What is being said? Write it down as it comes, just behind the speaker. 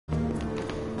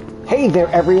Hey there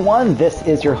everyone, this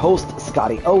is your host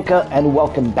Scotty Oka and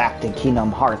welcome back to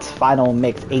Kingdom Hearts Final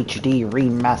Mix HD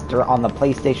Remaster on the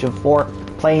PlayStation 4,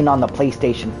 playing on the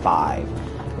PlayStation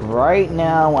 5. Right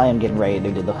now I am getting ready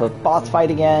to do the Hook boss fight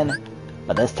again,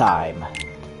 but this time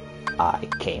I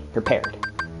came prepared.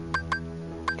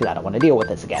 Because I don't want to deal with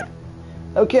this again.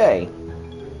 Okay,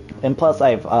 and plus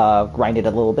I've grinded a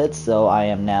little bit, so I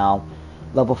am now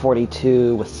level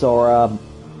 42 with Sora,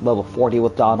 level 40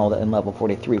 with Donald, and level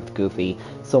 43 with Goofy.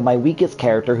 So my weakest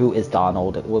character, who is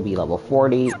Donald, will be level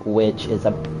 40, which is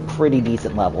a pretty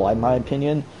decent level in my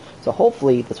opinion. So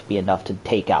hopefully this will be enough to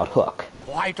take out Hook.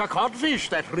 Quite a codfish,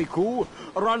 that Riku,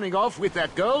 running off with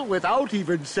that girl without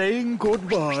even saying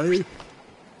goodbye.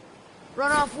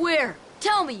 Run off where?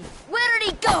 Tell me, where did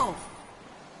he go?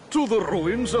 To the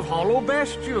ruins of Hollow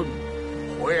Bastion,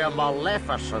 where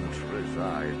Maleficent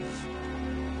resides.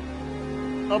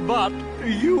 But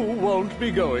you won't be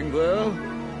going there.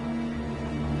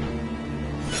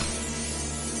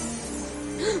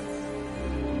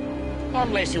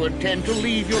 Unless you intend to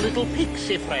leave your little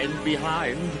pixie friend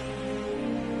behind.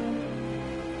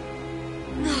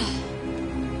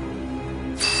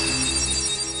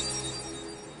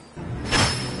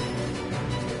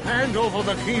 Hand over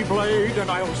the Keyblade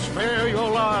and I'll spare your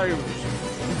lives.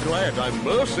 Glad I'm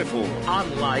merciful,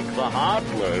 unlike the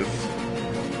Heartless.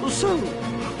 So,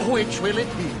 which will it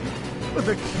be?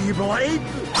 The Keyblade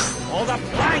or the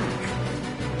plank?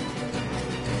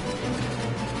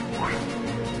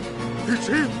 It's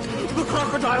him! The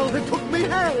crocodile that took me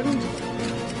hand!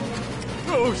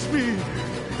 Oh, Smee!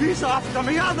 He's after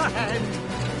me other hand!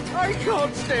 I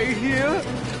can't stay here!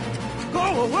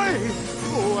 Go away!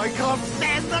 Oh, I can't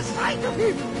stand the sight of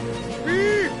him!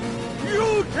 Smee!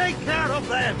 You take care of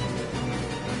them!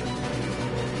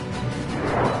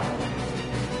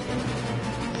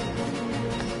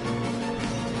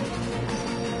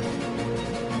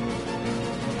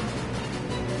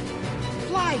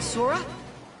 Fly, Sora.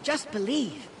 Just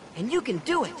believe, and you can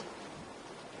do it.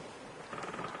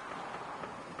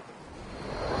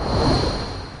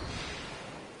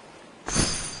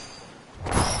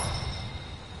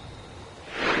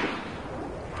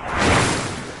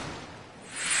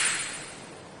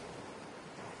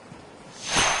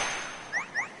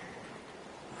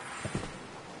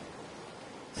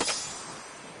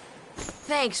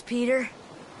 Thanks, Peter.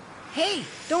 Hey,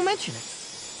 don't mention it.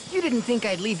 You didn't think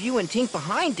I'd leave you and Tink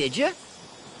behind, did you?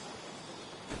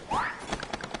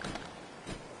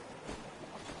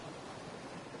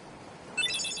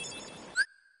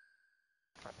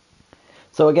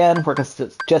 So again, we're going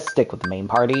to just stick with the main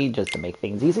party, just to make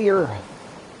things easier.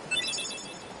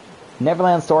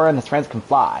 Neverland, Sora and his friends can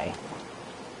fly.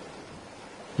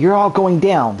 You're all going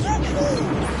down. This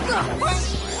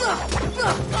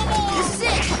is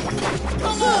it!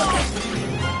 Come on!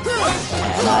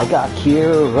 And I got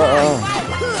Kira.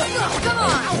 Come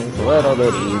on! It's a little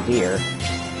bit easier.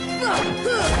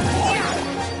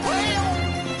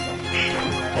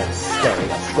 There we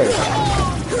go, square it.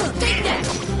 Take that!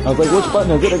 I was like, which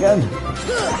button is it again?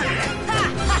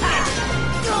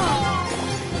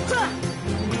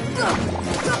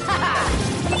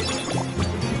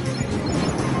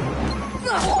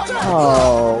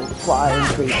 Oh, flying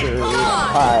creatures.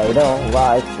 I don't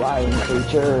like flying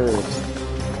creatures.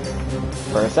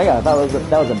 For a second, I thought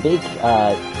that was a big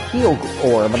heal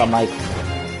orb, but I'm like,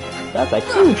 that's a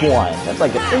huge one. That's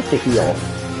like an insta-heal.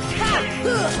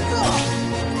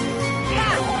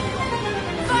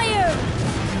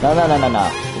 No.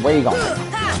 Where are you going?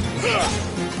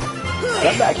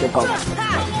 Get back here, punk.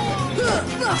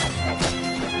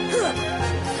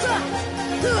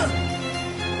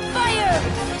 Fire!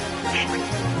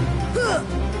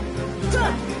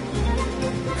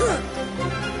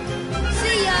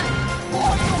 See ya!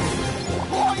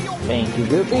 Thank you,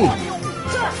 Goofy.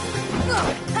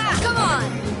 Come on!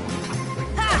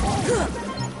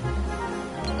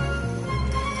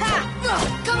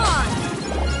 Come on!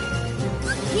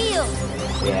 Heal!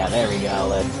 Yeah, there we go.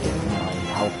 Let's get my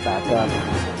health back up.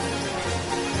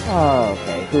 Oh,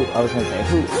 okay. I was gonna say,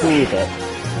 who is it?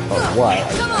 Or what, I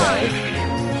should say.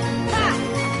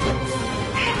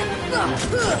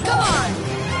 Come on!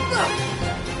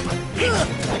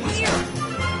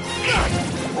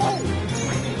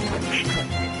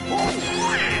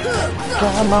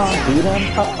 Come on, beat him.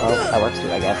 Uh-oh, that works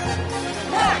too, I guess.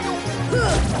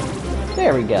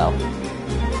 There we go.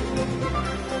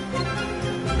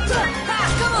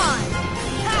 Come on!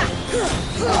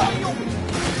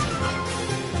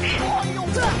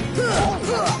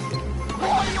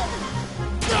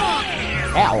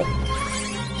 Ow!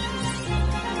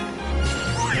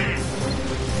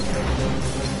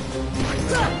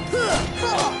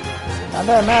 Not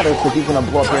that it matters, because he's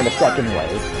gonna blow up here in the second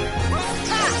wave.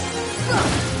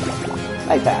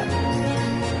 Like that.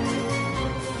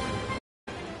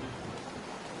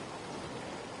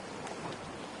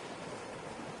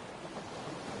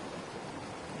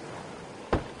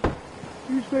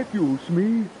 Is that you,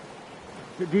 Smee?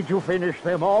 Did you finish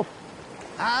them off?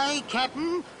 Aye,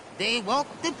 Captain. They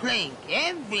walked the plank,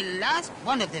 every last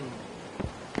one of them.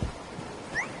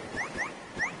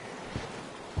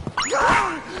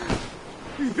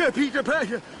 Peter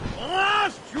Pan!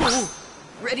 Lost you!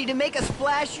 Ready to make a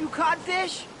splash, you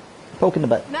codfish? Poke in the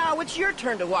butt. Now it's your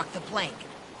turn to walk the plank.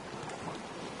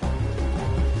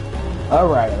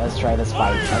 Alright, let's try this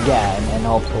fight again, and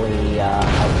hopefully, I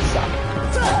will suck.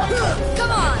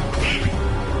 Come on!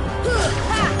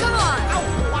 Come on!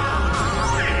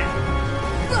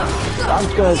 I'm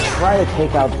just gonna try to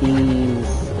take out these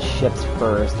ships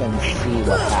first and see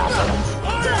what happens.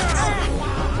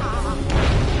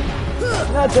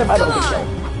 That's it, I don't think so.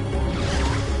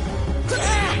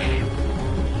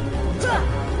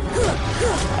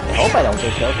 I hope I don't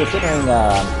get killed, considering I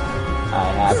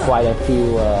have quite a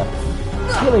few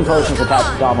healing potions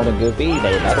attached to Donald and Goofy.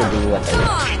 They better do what they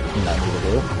need to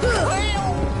do.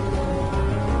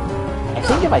 I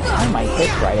think if I time my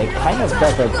hits right, it kind of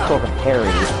does a sort of parry.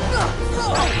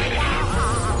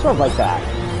 Sort of like that.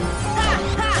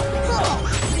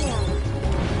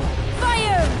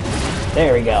 Fire!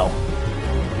 There we go.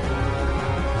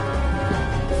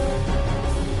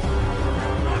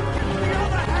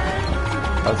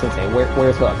 I was gonna say,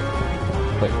 where's Hook?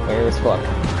 Wait, where's Hook?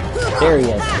 There he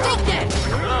is. Take that!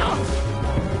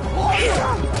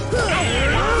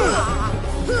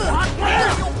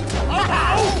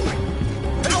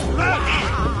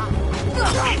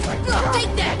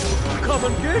 Take that! Come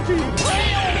and get him!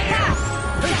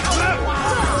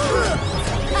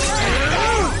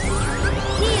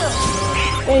 Heal!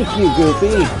 Thank you,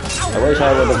 Goofy. I wish I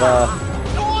would have,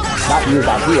 not used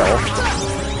that heal.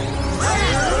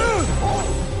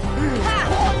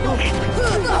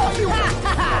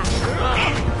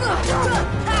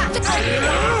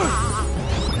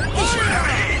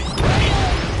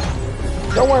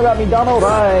 Don't worry about me, Donald.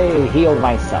 I healed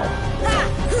myself.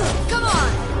 Come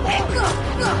on!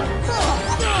 Come on!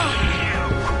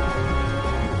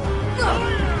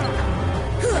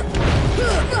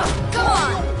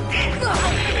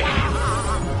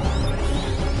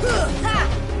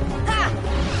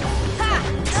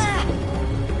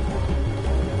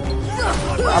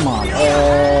 Come on, Ow.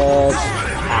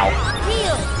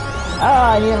 Heal!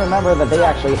 Ah, I need to remember that they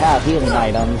actually have healing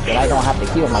items, that I don't have to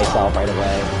heal myself right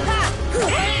away.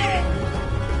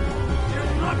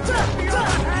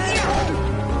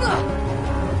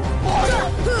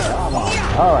 Come on.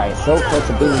 Alright, so close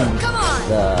to being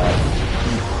the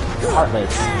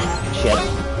Heartless ship.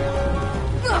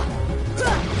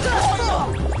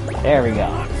 There we go.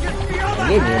 It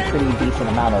gave me a pretty decent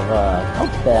amount of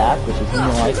health back, which is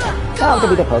nice. Now I'll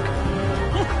give it a poke.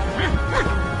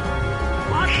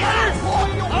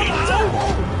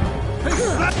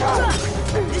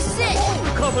 This is it!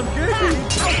 Come and get him!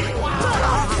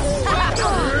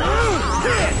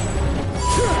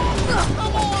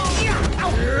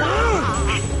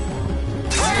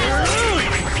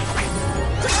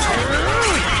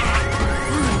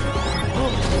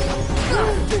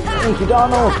 Thank you,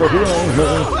 Donald, for healing me.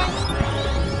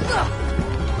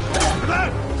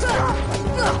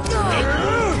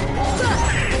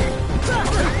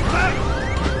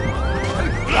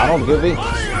 Donald, Goofy.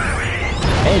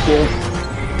 Thank you.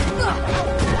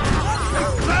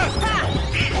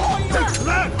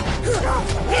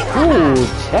 Ooh,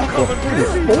 tech of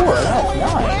 34. That's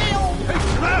nice.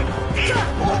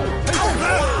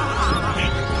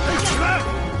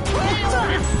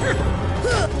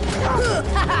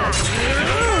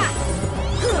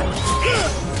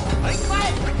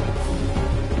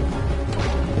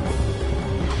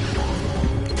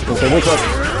 Okay, which one?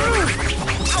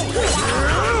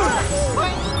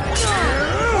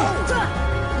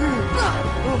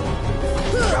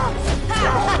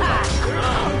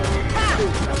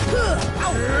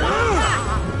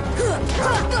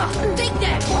 Take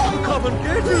that! Come and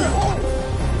get him!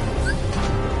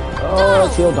 Oh,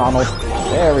 let's heal Donald.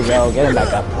 There we go. Get him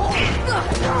back up.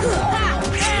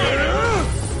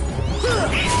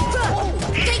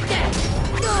 Take that!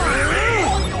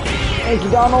 Thank you,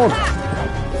 Donald.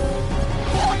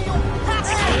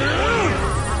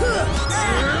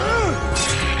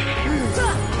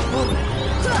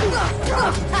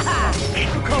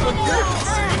 Come and get him!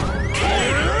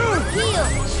 Heal!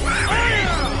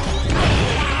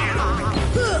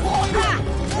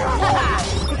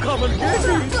 Come and get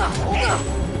him!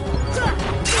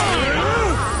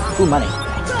 Ooh, money.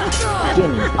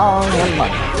 Give me all your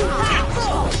money.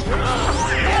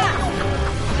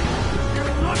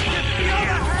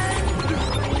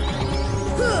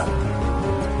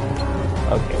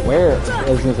 Okay, where? I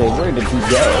was gonna say, where did he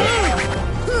go?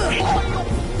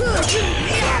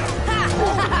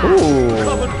 Ooh,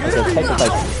 okay, Tech is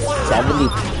like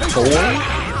 74?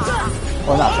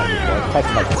 Well, not 74, Tech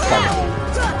is like 70.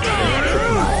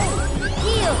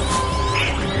 Heal!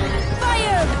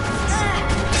 Fire!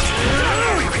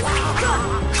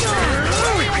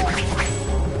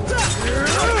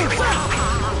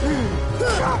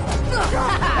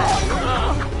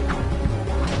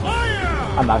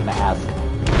 I'm not gonna ask.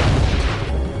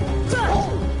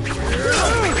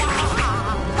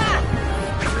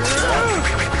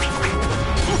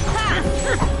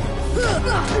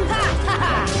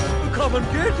 Come and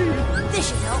get him! This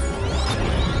should help.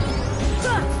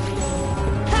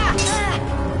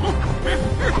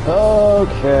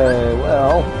 Okay,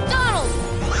 well, Donald!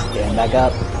 get him back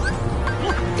up.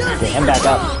 Get him back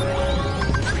up.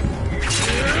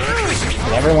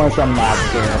 Get everyone some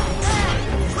maps here.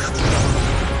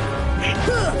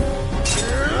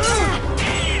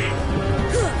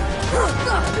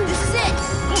 This is it!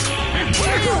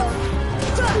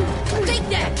 Take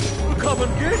that! Come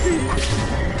and get him!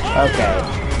 Okay,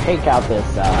 take out this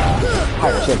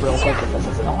pirate ship real quick because this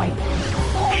is annoying.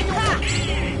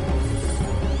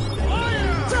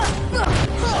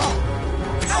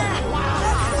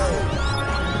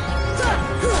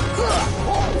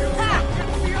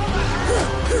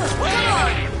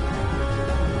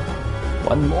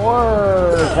 One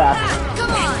more attack.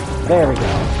 Come on! There we go.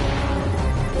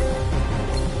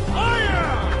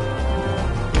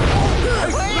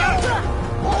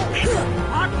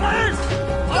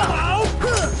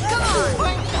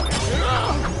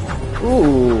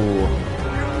 Ooh.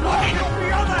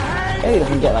 Hey,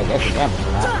 doesn't get like extra damage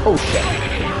from that. Oh shit.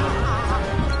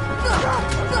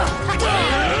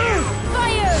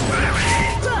 Fire!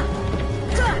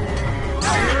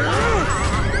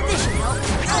 This should help.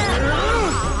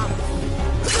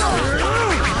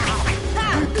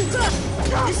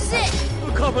 This is it!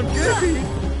 Come and get him!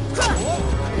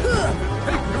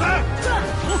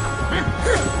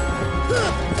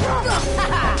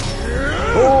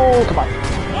 Oh, come on.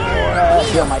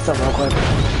 Heal myself real quick.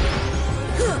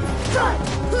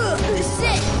 This is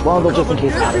it! Well, though, just in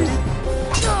case it matters.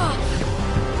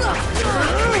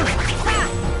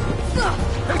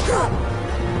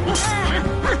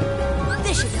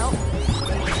 This should help.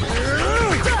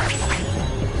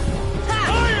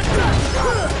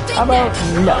 How about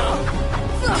no?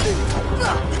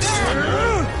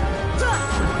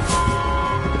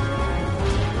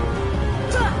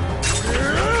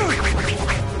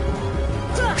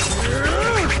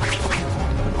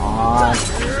 On.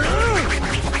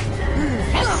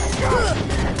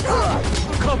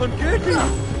 Come and get him!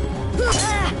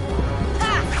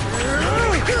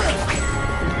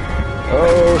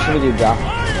 Oh, should we do Doc?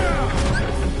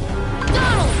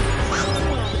 Donald!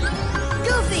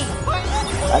 Goofy!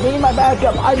 I need my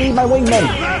backup. I need my wingman.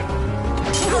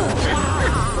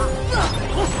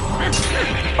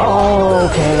 Oh,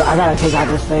 okay. I gotta take out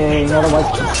this thing.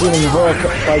 Otherwise, keep stealing Hook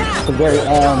like to the very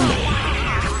end.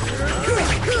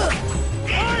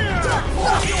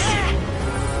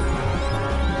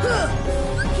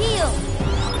 Heal!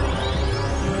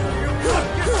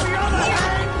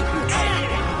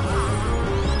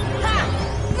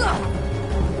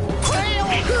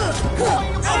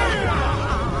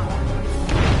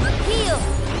 Heal!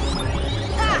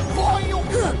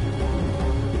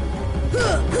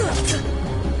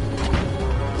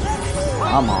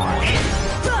 Come on.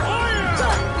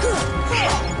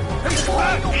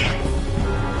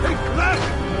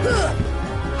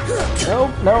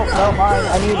 Nope, nope, no, mine.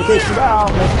 I need to take you down,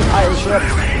 Mr. Pirate Ship.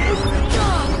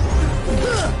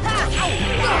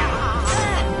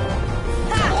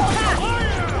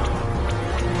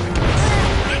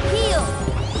 Heal!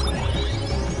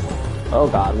 Oh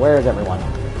god, where is everyone?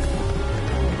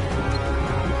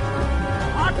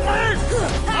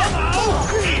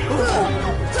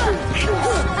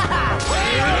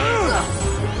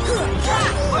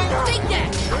 Take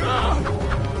that!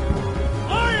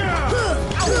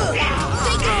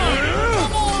 Take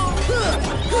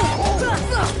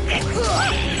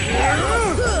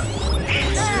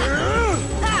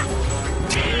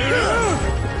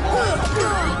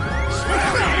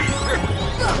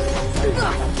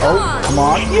Oh, come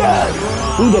on. Yes!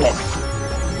 We did it.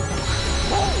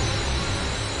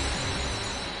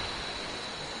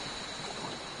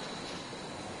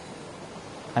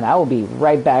 And I will be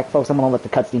right back, folks. I'm going to let the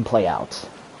cutscene play out.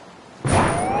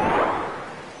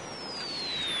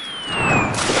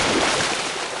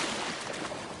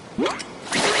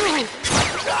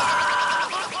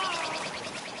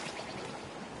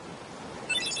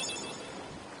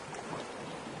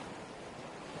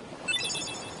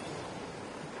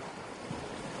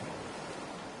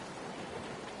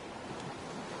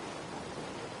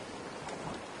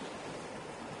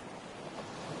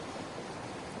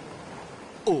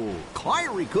 Oh,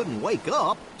 Kyrie couldn't wake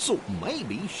up, so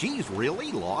maybe she's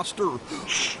really lost her...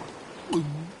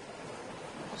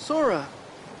 Sora.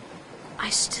 I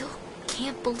still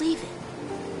can't believe it.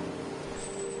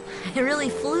 I really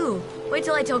flew. Wait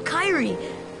till I tell Kyrie.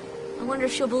 I wonder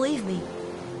if she'll believe me.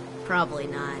 Probably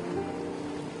not.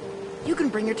 You can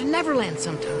bring her to Neverland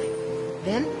sometime.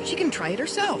 Then she can try it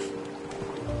herself.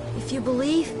 If you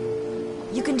believe,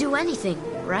 you can do anything,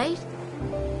 right?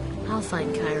 I'll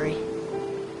find Kyrie.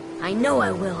 I know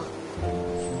I will.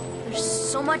 There's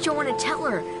so much I want to tell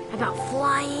her about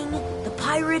flying, the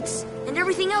pirates, and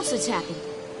everything else that's happened.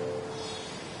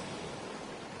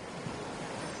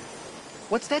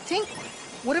 What's that, Tink?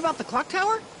 What about the clock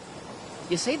tower?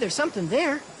 You say there's something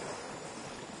there.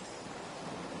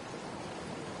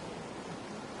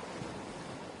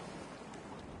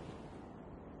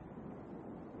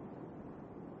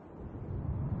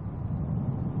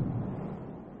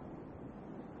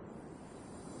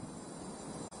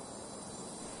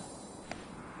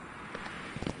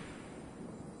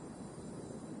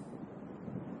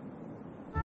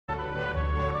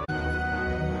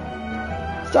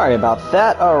 Sorry about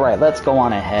that. Alright, let's go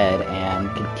on ahead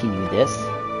and continue this.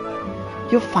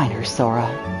 You'll find her, Sora.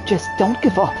 Just don't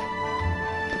give up.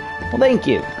 Well, thank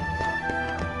you.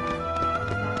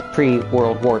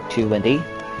 Pre-World War II, Wendy.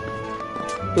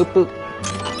 Boop boop.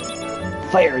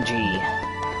 Fire G.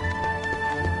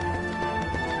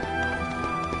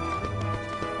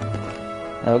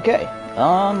 Okay.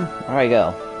 Where do I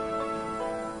go?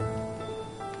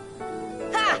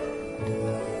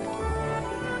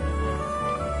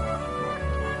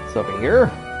 It's over here.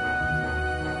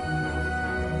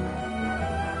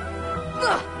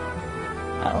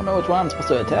 I don't know which one I'm supposed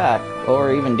to attack,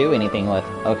 or even do anything with.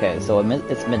 Okay, so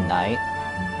it's midnight.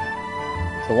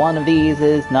 So one of these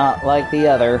is not like the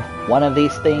other. One of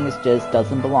these things just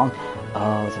doesn't belong.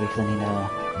 Oh, it's because I need to...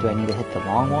 Do I need to hit the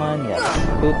long one? Yes.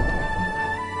 Boop.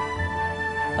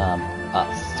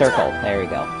 Circle. There we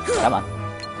go. Come on.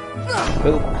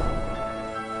 Boop.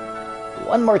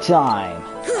 One more time.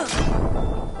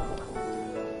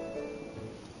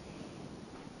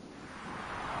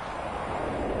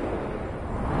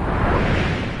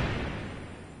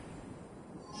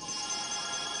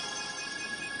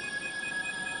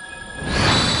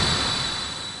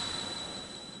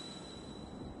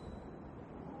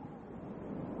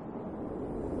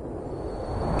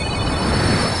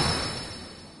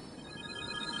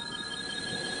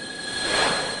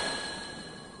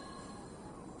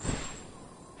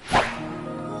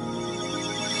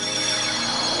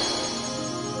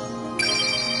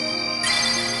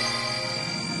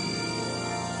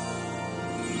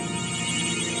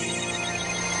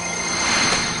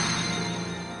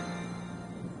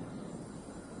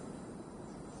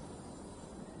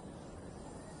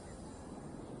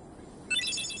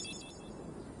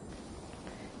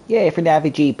 Yay for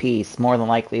Navi G piece. More than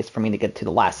likely it's for me to get to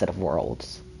the last set of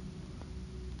worlds.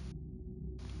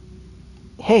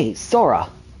 Hey, Sora.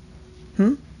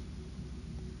 When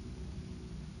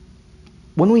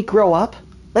we grow up,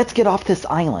 let's get off this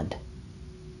island.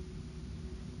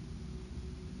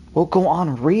 We'll go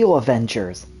on real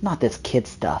adventures, not this kid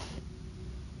stuff.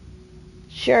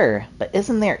 Sure, but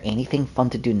isn't there anything fun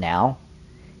to do now?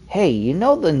 Hey, you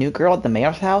know the new girl at the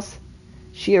mayor's house?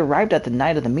 She arrived at the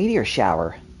night of the meteor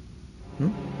shower.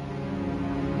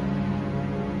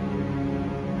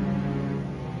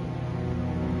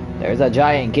 There's a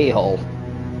giant keyhole.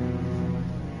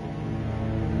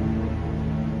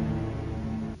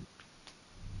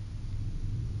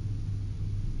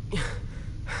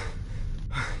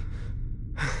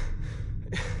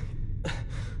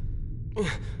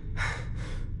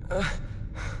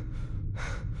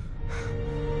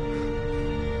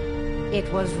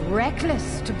 It was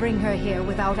reckless to bring her here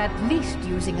without at least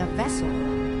using a vessel.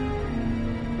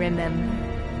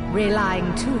 Remember,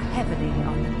 relying too heavily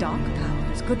on the dark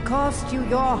powers could cost you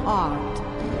your heart.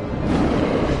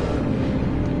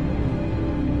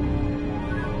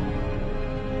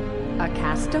 A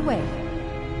castaway.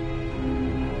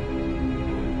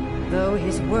 Though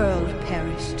his world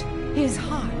perished, his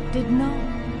heart did not.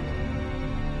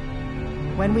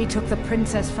 When we took the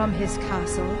princess from his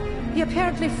castle, he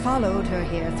apparently followed her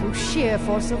here through sheer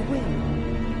force of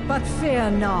will. But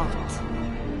fear not.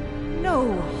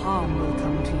 No harm will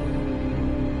come to you.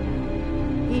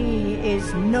 He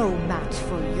is no match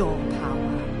for your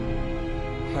power.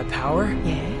 My power?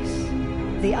 Yes,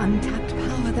 the untapped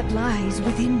power that lies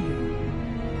within you.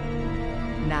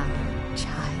 Now,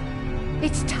 child,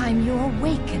 it's time you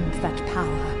awakened that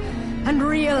power and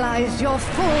realized your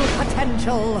full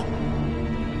potential.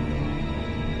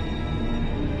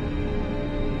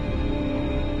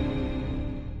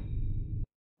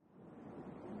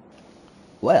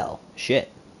 shit.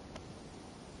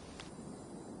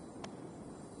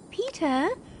 Peter,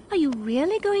 are you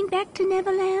really going back to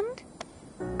Neverland?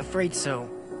 Afraid so.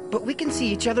 But we can see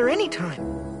each other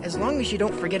anytime. As long as you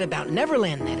don't forget about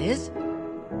Neverland, that is.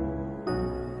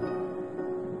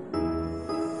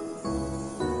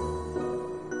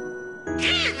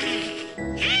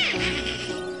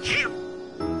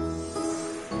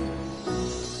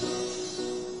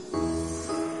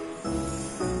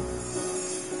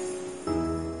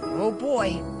 Oh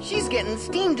boy, she's getting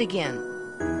steamed again.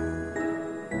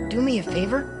 Do me a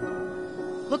favor.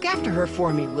 Look after her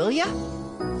for me, will ya?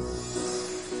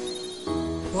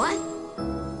 What?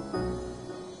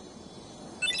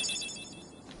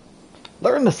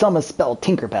 Learn the summon spell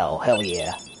Tinkerbell. Hell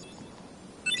yeah.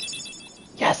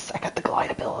 Yes, I got the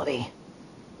glide ability.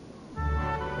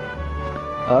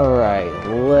 Alright,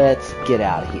 let's get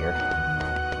out of here.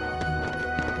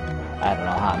 I don't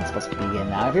know how I'm supposed to be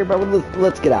getting out of here, but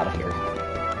let's get out of here.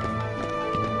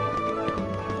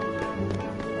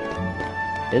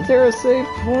 Is there a safe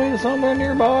point somewhere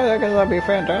nearby? I guess that'd be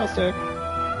fantastic.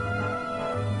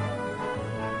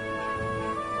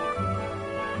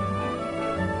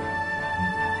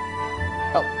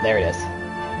 Oh, there it is.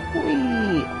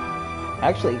 Whee!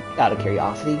 Actually, out of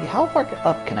curiosity, how far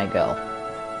up can I go?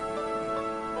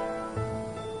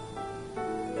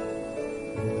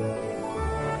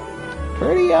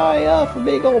 Pretty high up for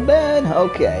big old Ben.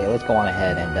 Okay, let's go on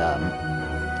ahead and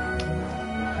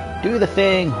do the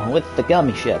thing with the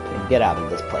gummy ship and get out of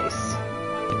this place.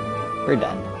 We're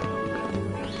done.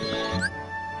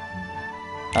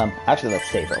 Actually, let's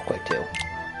save real quick too.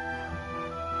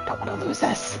 Don't want to lose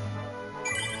this.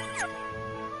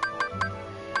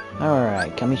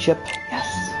 Alright, gummy ship. Yes.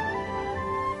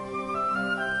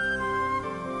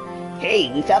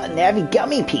 Hey, we found a Navi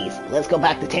gummy piece. Let's go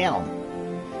back to town.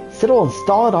 Sid will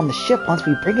install it on the ship once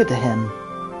we bring it to him.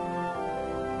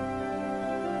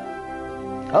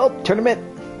 Oh, tournament.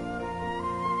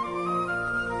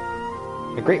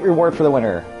 A great reward for the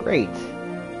winner. Great.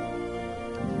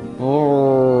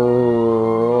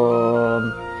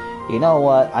 You know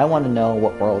what? I want to know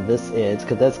what world this is,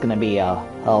 because that's going to be a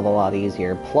hell of a lot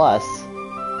easier. Plus,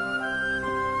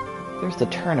 there's the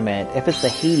tournament. If it's the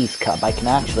Hades Cup, I can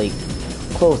actually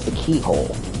close the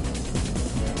keyhole.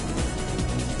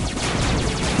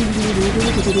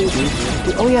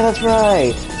 Oh yeah, that's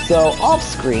right. So off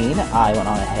screen, I went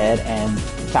on ahead and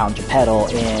found Geppetto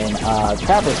in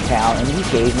Traverse Town, and he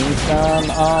gave me some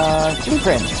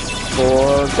blueprints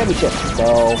for gummy chips.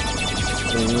 So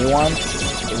once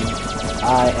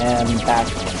I am back,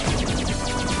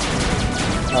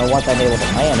 once I'm able to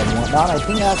land and whatnot, I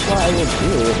think that's what I will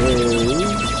do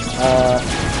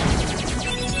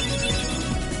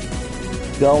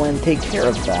is go and take care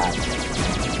of that.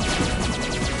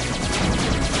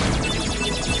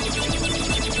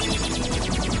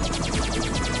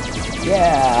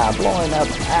 Yeah, blowing up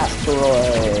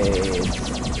asteroids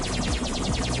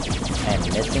and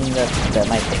missing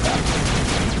my pickup.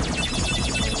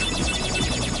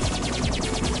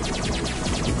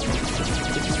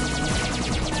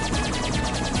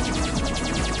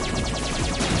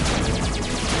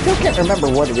 Still can't remember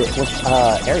what it is, which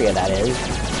area that is.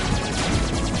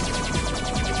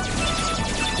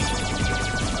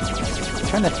 I'm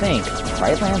trying to think.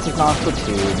 Brightlands is not for 2.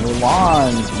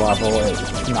 Mulan's level is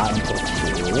not until 2.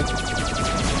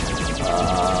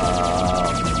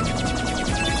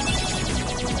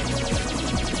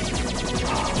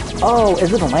 Oh,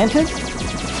 is it Atlantis?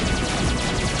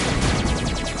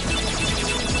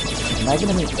 Am I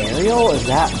gonna meet Ariel? Is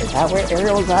that where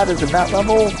Ariel is at? Is it that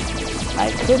level?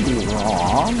 I could be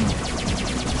wrong.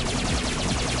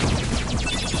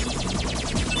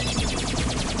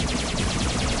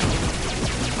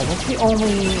 That's the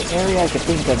only area I could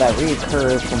think of that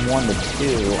reoccurs from 1 to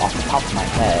 2 off the top of my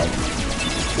head.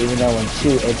 Even though in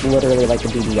 2, it's literally like a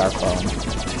DDR clone.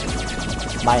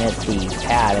 Minus the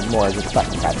pad and more just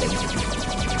button pressing.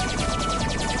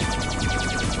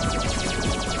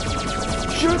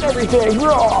 Shoot everything!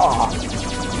 Raw!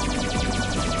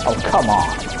 Oh, come on.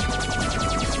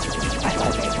 I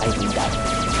thought I beat that.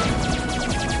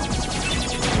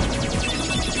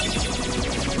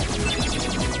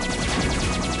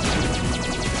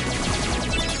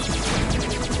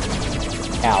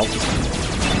 Ow.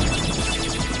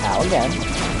 Ow again.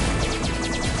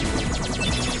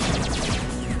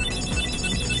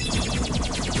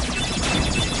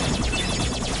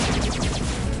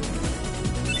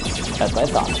 That's what I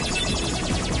thought.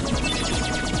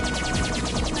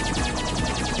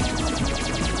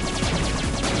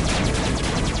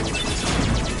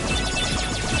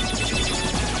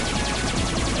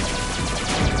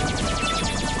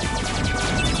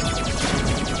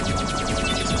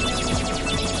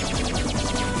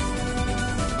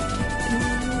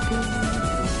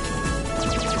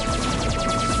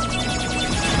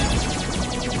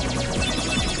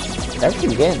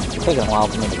 Everything's taking a while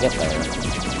for me to get there.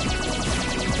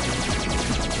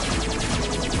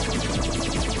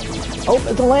 Oh,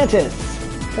 it's Atlantis!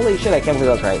 Holy shit, I can't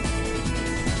believe that's right.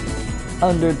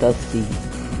 Under the Sea.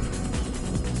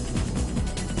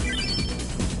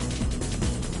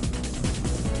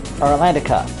 Or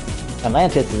Atlantica.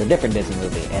 Atlantis is a different Disney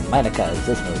movie, and Atlantica is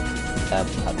this movie.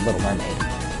 Little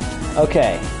Mermaid.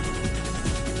 Okay.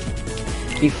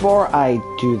 Before I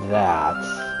do that,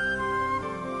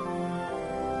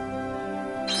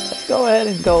 let's go ahead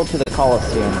and go to the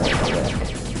Colosseum.